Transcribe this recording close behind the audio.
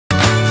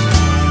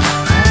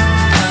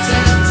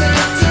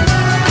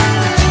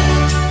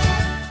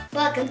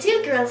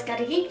to Girls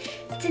Gotta Geek.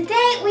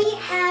 Today we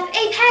have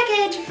a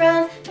package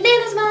from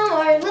BananasMom,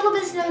 or Little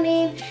Miss No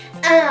Name.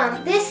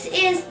 This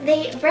is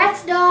the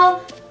Bratz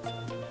doll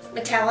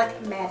Metallic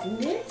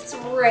Madness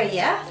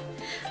Raya.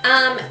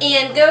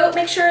 And go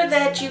make sure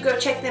that you go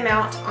check them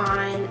out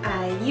on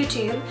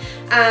YouTube.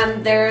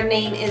 Their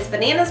name is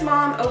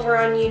BananasMom over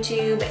on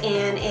YouTube,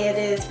 and it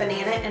is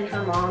Banana and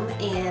her mom,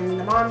 and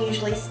the mom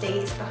usually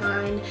stays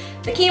behind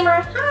the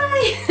camera.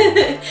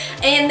 Hi!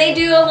 And they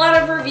do a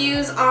lot of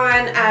reviews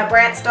on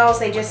Bratz dolls.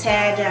 They just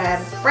had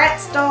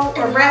Bratz doll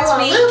or Bratz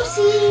Week,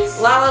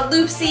 Lala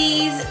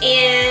Loopsies,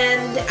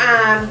 and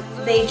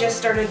they just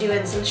started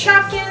doing some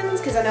Shopkins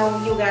because I know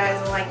you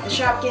guys like the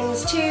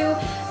Shopkins too.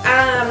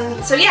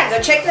 So yeah, go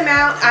check them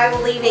out. I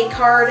will leave a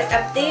card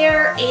up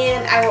there,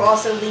 and I will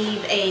also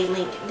leave a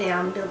link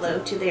down below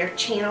to their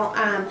channel.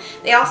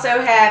 They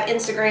also have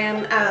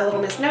Instagram,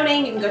 Little Miss No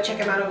Name. You can go check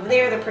them out over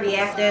there. They're pretty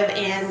active,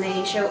 and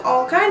they show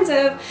all kinds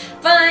of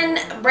fun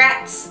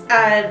Bratz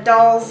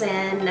dolls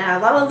and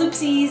Lala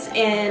Loopsies,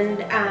 and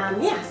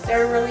yeah,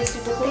 they're really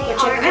super cool. They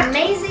are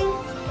amazing.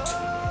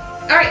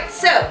 Alright,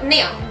 so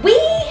now we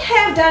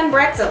have done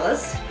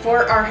Bratzillas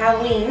for our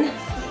Halloween.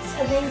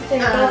 I think they're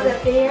both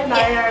up there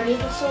by our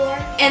amiibo store.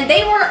 And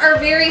they were our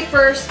very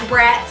first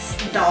Bratz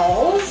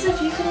dolls, if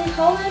you can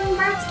call them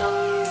Bratz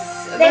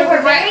dolls. They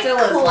were very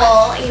cool,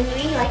 and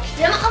we liked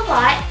them a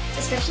lot,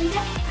 especially the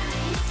eyes.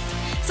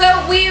 So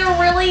we are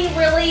really,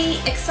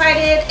 really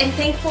excited and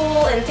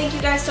thankful, and thank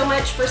you guys so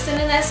much for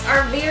sending us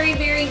our very,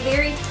 very,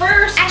 very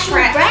first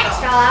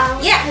Bratz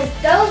dolls. Yeah. Because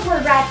those were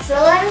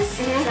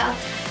Bratzillas.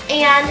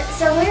 And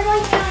so we're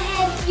going to go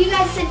ahead. You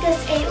guys sent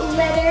us a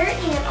letter,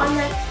 and on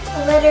the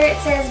letter it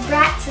says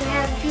Bratz and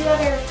has a few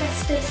other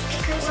festive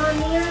stickers on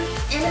there.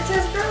 And it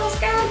says Girls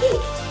Gotta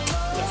Geek.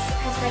 Yes,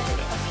 that's right it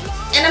is.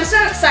 And I'm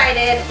so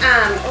excited.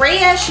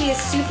 Raya, she is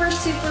super,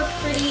 super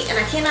pretty, and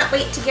I cannot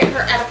wait to get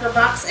her out of her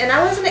box. And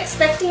I wasn't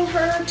expecting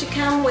her to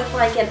come with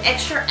like an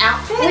extra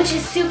outfit. Which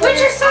is so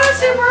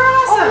super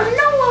awesome. Oh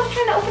no, I was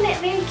trying to open it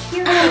very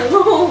cute.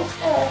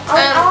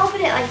 I'll open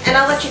it like this. And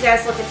I'll let you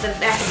guys look at the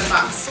back of the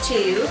box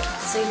too,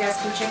 so you guys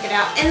can check it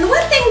out. And the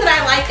one thing that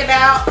I like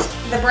about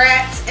the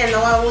Bratz and the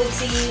Lala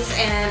Loopsies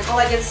and all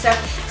that good stuff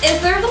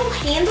is their little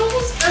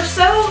handles are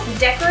so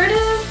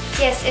decorative.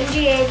 Yes,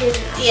 MGA did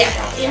an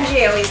awesome job.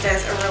 MGA always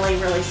does a really,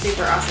 really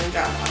super awesome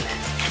job on that.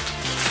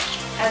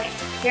 Okay,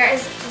 here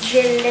is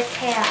the little.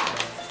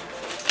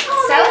 Oh,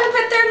 so they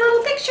put their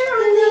little picture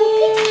on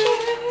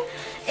there.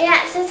 Yeah,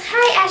 it says,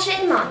 hi Asha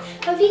and Mom.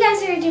 Hope you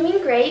guys are doing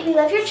great. We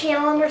love your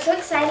channel, and we're so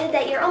excited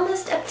that you're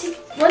almost up to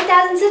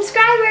 1,000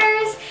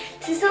 subscribers.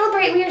 To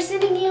celebrate, we are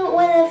sending you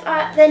one of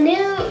the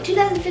new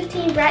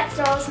 2015 Bratz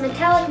dolls,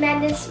 Metallic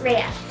Madness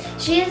Raya.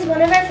 She is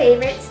one of our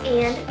favorites,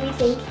 and we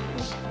think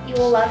you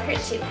will love her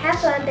too. Have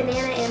fun,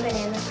 Banana and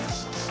Bananas.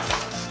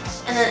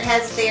 And then it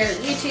has their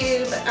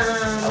YouTube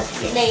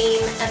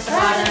name at the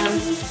bottom.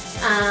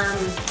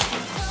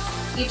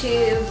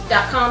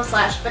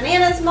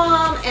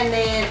 YouTube.com/BananasMom, and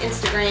then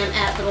Instagram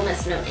at Little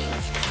Miss No Name.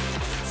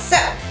 So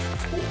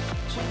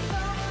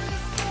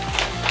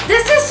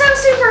this is so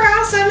super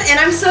awesome, and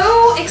I'm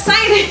so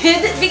excited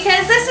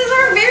because this is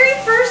our very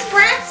first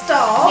Bratz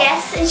doll.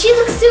 Yes, and she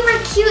looks super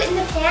cute in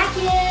the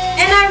package.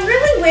 And I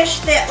really wish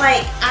that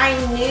like I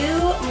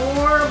knew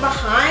more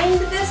behind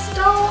this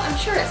doll. I'm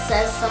sure it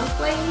says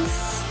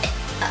someplace.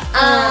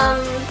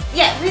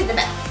 Yeah, read the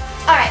back.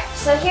 Alright,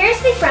 so here's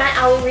the front.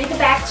 I will read the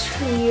back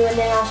to you, and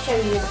then I'll show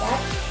you the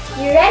back.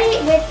 You ready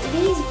with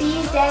these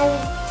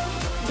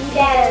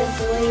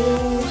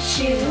bedazzling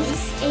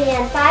shoes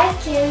and 5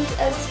 cans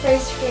of spray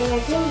spring? I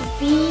couldn't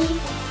be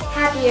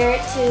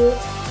happier to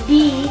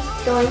be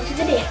going to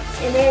the dance.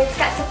 And then it's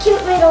got some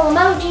cute little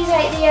emojis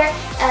right there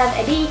of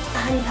a bee, a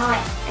honey pot,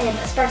 and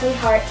a sparkling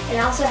heart. And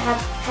it also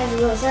has a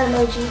little sun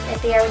emoji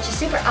right there, which is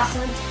super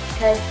awesome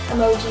because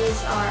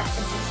emojis are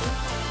amazing.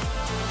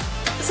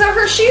 So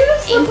her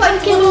shoes look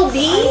like little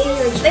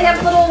bees. They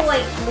have little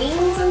like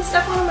wings and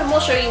stuff on them, and we'll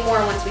show you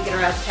more once we get her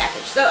out of the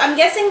package. So I'm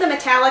guessing the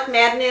Metallic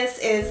Madness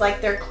is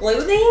like their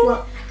clothing.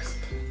 Well,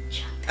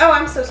 oh,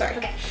 I'm so sorry.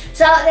 Okay.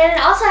 So then it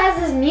also has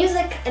this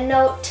music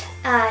note.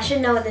 I should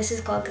know what this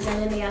is called because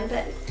I'm really young,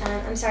 but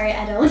I'm sorry,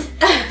 I don't.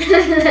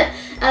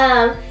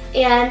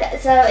 And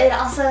so it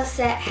also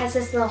has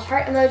this little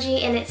heart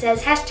emoji, and it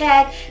says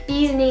hashtag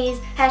bees knees,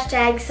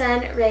 hashtag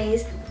sun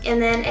rays. And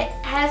then it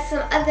has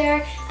some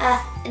other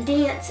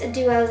dance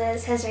duos that it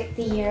says right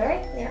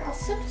there. They're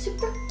also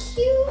super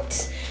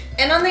cute.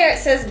 And on there it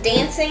says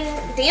dancing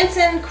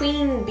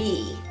Queen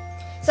Bee.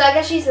 So I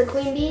guess she's the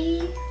Queen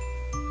Bee.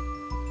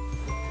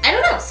 I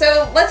don't know.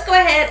 So let's go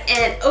ahead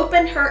and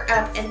open her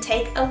up and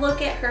take a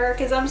look at her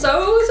because I'm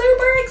so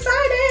super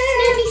excited.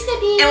 Snippy,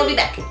 snippy. And we'll be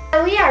back.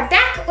 We are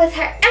back with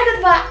her out of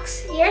the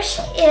box. Here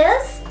she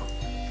is.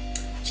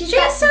 She's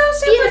got so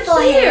super beautiful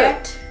cute.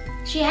 hair.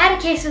 She had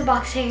a case of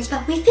box hairs,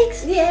 but we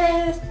fixed it.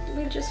 Yeah,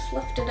 we just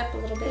fluffed it up a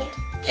little bit.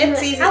 Yeah.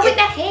 It's easy. I'll put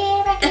that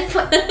hair back in.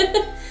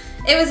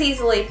 It was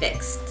easily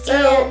fixed.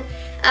 So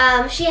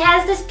and, she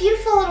has this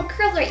beautiful little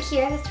curl right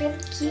here that's really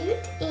cute,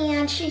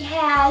 and she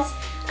has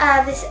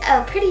this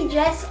pretty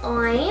dress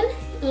on,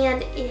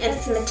 and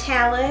it's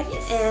metallic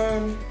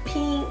and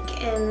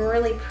pink and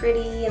really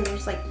pretty, and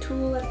there's like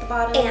tulle at the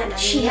bottom. And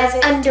she has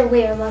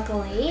underwear,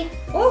 luckily.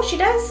 Oh, she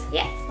does?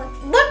 Yeah.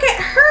 Look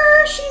at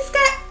her! She's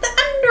got the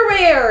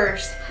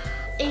underwears.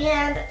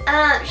 And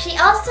she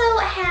also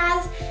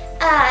has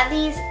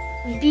these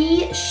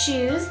bee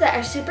shoes that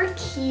are super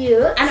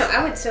cute. I know,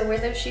 I would so wear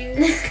those shoes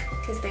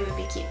because they would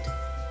be cute.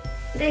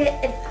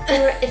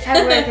 If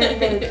I wore them,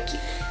 they would be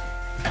cute.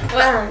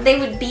 Well, they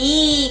would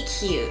be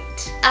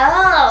cute.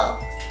 Oh.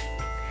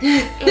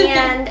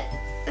 And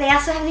they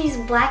also have these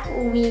black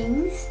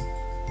wings,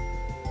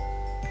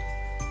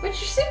 which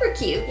are super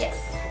cute. Yes.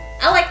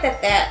 I like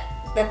that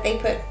they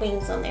put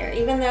wings on there,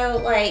 even though,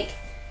 like,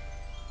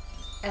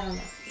 I don't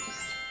know.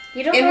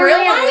 You don't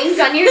really have wings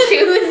on your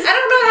shoes. I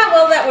don't know how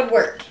well that would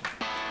work.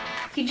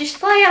 You just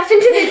fly off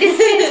into the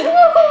distance.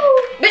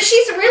 Woo! But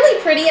she's really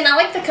pretty, and I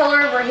like the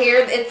color of her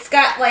hair. It's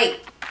got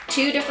like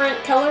 2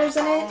 different colors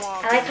in it.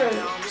 I like her.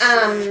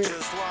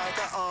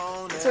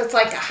 So it's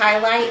like a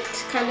highlight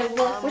kind of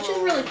look, which is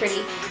really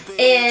pretty.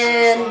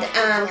 And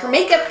her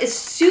makeup is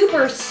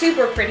super,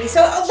 super pretty.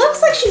 So it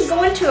looks like she's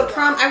going to a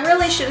prom. I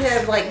really should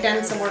have like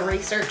done some more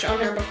research on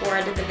her before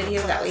I did the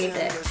video. That way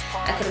that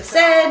I could have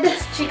said,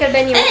 she could have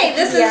been your hey,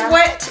 this is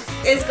what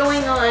is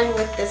going on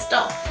with this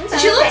doll. So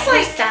she looks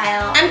like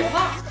style.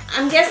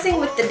 I'm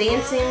guessing with the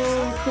dancing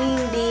queen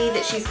bee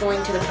that she's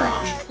going to the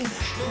prom.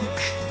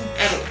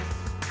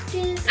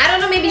 I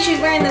don't know, maybe she's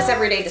wearing this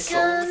every day to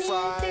school.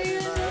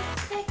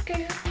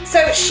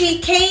 So she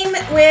came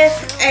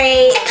with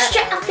a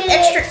extra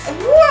outfit.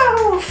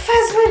 Whoa,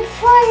 fuzz went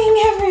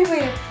flying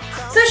everywhere.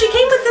 So she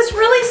came with this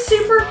really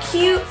super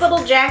cute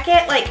little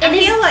jacket. Like, I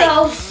feel like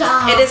so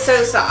soft. It is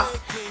so soft.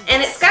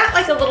 And it's got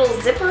like a little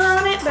zipper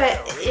on it, but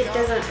it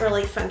doesn't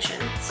really function.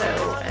 So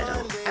I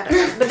don't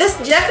know. But this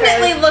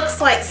definitely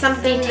looks like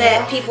something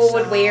that people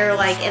would wear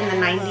like in the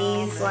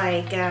 90s,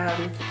 like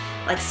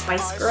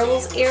Spice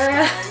Girls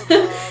era.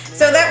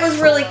 So that was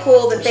really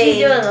cool that they...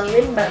 She's doing a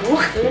limbo.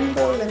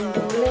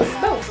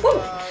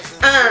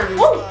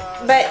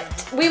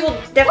 But we will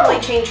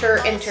definitely change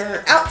her into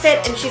her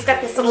outfit, and she's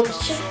got this little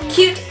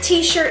cute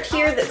t-shirt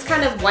here that's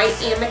kind of white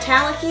and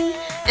metallic-y,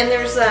 and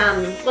there's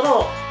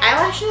little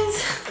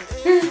eyelashes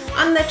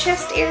on the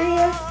chest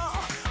area.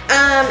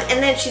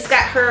 And then she's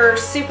got her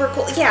super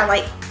cool, yeah,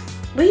 like,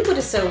 we would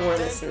have so wore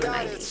this in the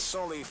 90s.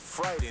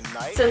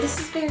 So this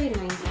is very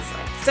 90s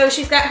like. So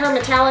she's got her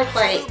metallic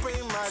like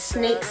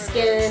snake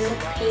skin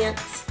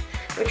pants,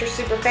 which are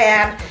super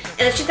fab. And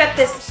then she's got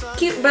this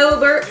cute bow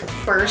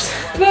burst.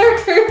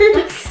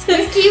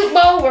 These cute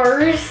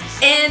bowers.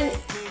 And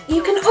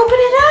you can open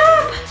it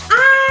up.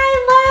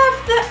 I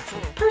love the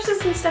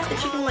purses and stuff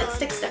that you can like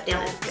stick stuff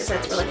down in, because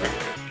that's really fun.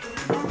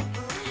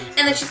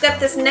 And then she's got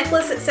this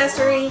necklace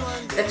accessory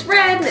that's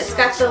red, and it's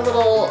got the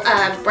little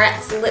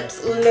Bratz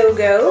Lips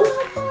logo.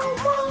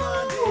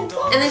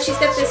 And then she's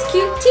got this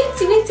cute,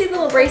 teensy weensy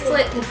little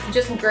bracelet that's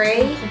just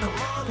gray.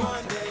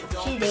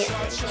 She's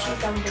dancing. She's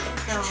going to the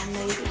prom,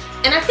 maybe.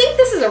 And I think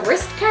this is a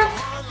wrist cuff.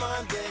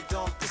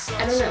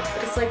 I don't know,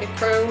 but it's like a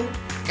chrome.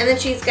 And then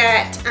she's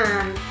got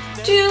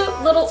 2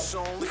 little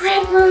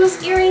red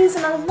rose earrings,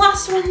 and I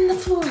lost one on the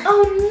floor.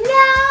 Oh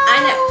no! I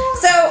know.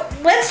 So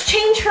let's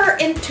change her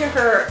into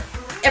her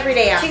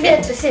everyday outfit. She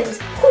did The Sims.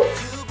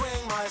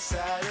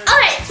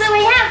 Alright, so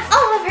we have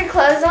all of her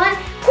clothes on.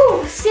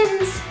 Whew,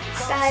 Sims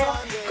style.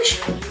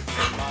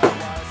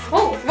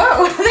 Whoa,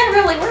 that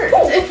really worked.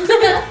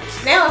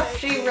 Now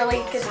she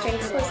really could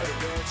change her clothes.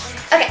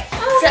 Okay,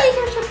 so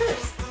here's her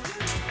purse.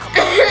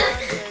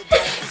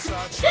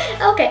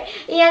 Okay,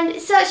 and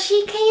so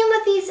she came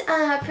with these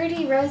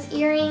pretty rose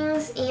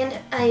earrings and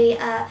a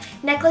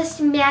necklace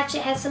to match.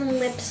 It has some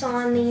lips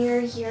on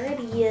there. Here it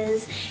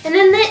is. And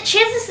then she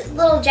has this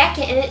little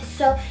jacket, and it's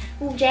so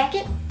little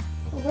jacket.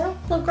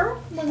 Little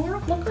girl.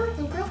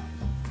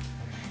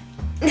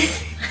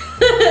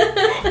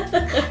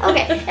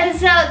 Okay, and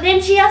so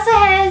then she also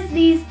has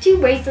these 2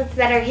 bracelets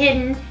that are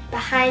hidden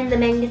behind the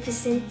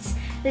magnificence.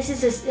 This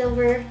is a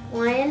silver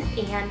one,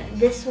 and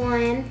this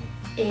one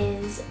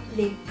is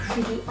very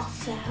pretty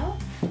also.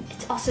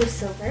 It's also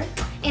silver.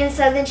 And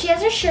so then she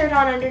has her shirt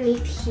on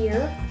underneath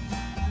here.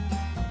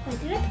 Wait,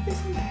 did I put this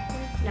on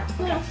backwards? No.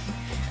 Okay.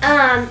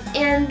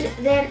 And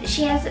then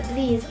she has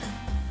these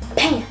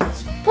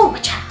pants. Boom,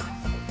 cha.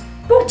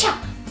 Boom, cha.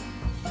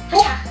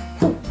 Wow.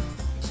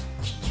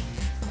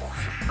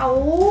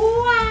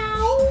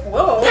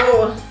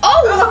 Whoa. Oh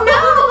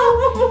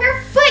no! Her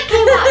foot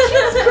came out. She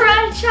was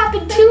karate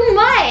chopping too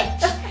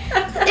much.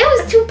 It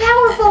was too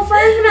powerful for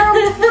even her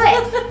own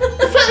foot.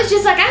 The foot was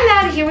just like, I'm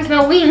out of here with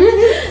my wings.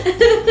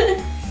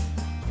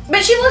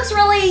 But she looks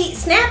really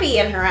snappy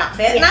in her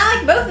outfit, and I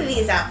like both of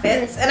these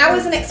outfits, and I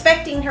wasn't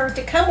expecting her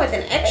to come with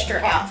an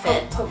extra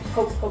outfit,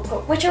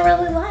 which I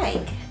really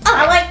like.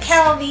 I like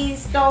how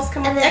these dolls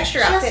come with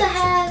extra outfits. She also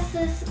has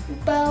this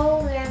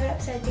bow. We have it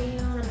upside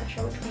down. I'm not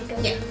sure which way it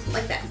goes. Yeah,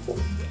 like that.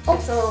 Oh,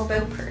 it's a little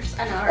bow purse.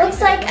 I know.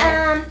 Looks like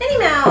Minnie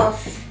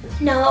Mouse.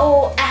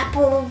 No,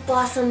 Apple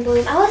Blossom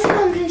Bloom. I was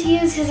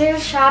confused because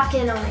there's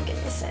Shopkin. Oh my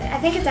goodness. I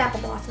think it's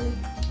Apple Blossom.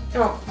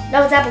 No,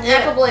 it's Apple Bloom.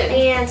 Apple Bloom.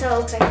 And so it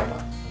looks like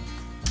purple.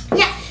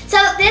 Yeah, so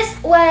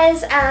this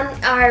was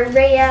our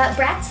Raya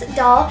Bratz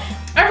doll.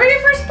 Our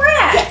very first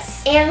Bratz.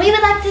 Yes, and we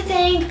would like to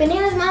thank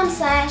BananasMom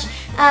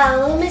 /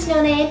 Little Miss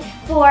No Name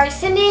for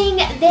sending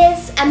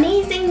this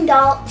amazing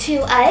doll to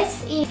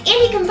us. And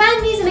you can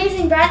find these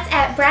amazing Bratz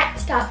at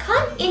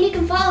Bratz.com, and you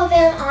can follow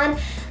them on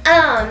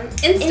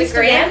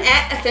Instagram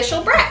at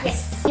Official Bratz.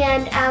 Yes.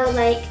 And I would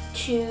like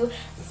to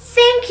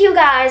thank you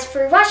guys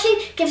for watching.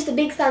 Give us a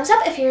big thumbs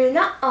up if you're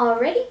not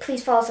already.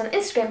 Please follow us on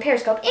Instagram,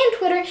 Periscope, and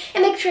Twitter.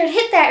 And make sure to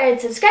hit that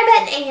red subscribe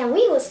button. And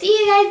we will see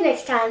you guys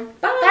next time.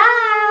 Bye.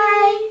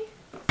 Bye.